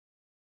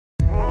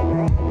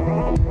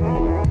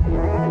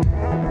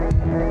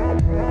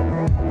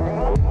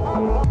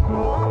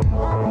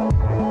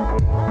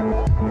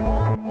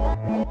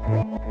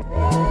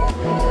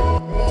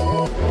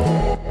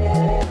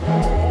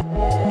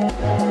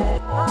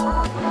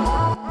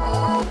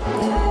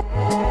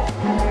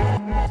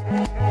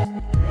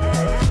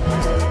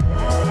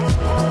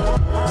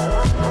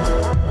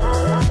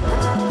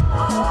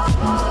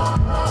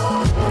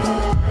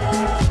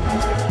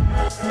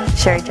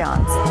Sherry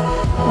Johns.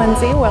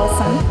 Lindsay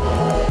Wilson.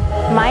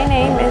 My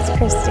name is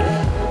Christy.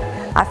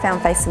 I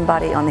found Face and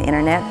Body on the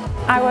internet.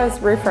 I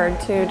was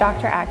referred to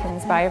Dr.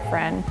 Atkins by a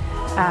friend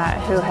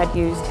who had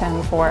used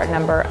him for a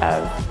number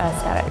of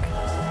aesthetic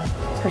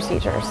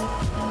procedures.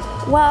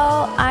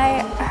 Well, I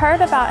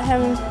heard about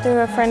him through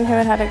a friend who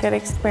had had a good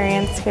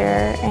experience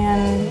here,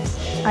 and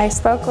I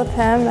spoke with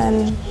him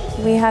and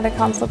we had a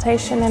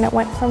consultation and it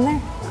went from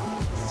there.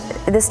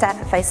 The staff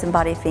at Face and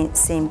Body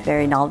seemed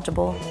very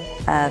knowledgeable,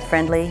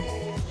 friendly.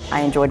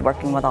 I enjoyed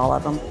working with all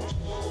of them.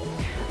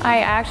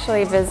 I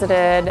actually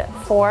visited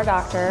 4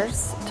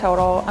 doctors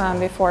total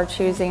before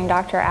choosing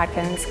Dr.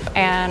 Atkins,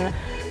 and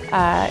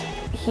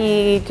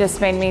he just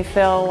made me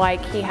feel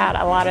like he had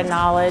a lot of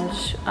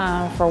knowledge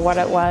for what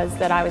it was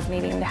that I was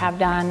needing to have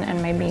done,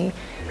 and made me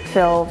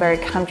feel very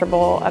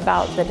comfortable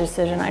about the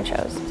decision I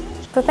chose.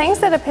 The things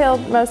that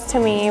appealed most to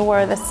me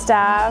were the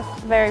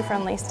staff, very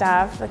friendly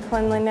staff, the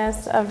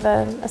cleanliness of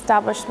the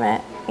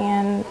establishment,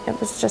 and it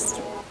was just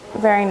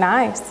very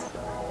nice.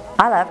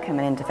 I love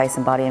coming into Face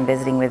and Body and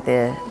visiting with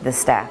the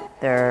staff.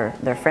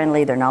 They're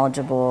friendly, they're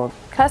knowledgeable.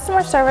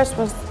 Customer service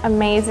was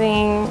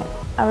amazing.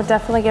 I would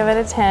definitely give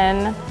it a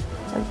 10.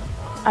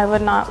 I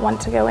would not want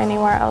to go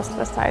anywhere else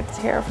besides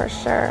here for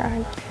sure.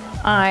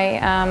 I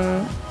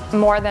am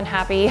more than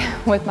happy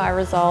with my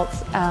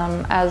results,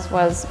 as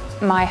was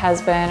my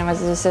husband. It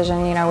was a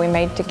decision, we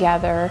made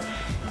together,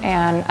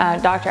 and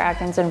Dr.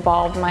 Atkins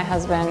involved my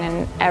husband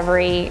in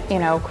every,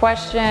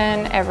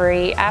 question,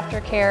 every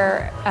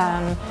aftercare,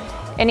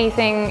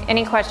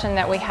 any question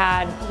that we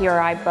had, he or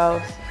I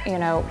both,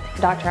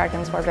 Dr.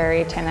 Atkins were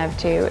very attentive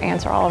to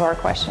answer all of our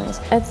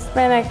questions. It's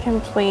been a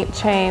complete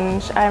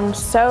change. I'm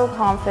so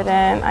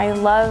confident. I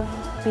love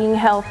being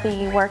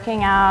healthy,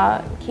 working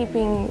out,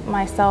 keeping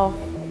myself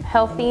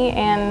healthy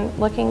and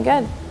looking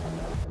good.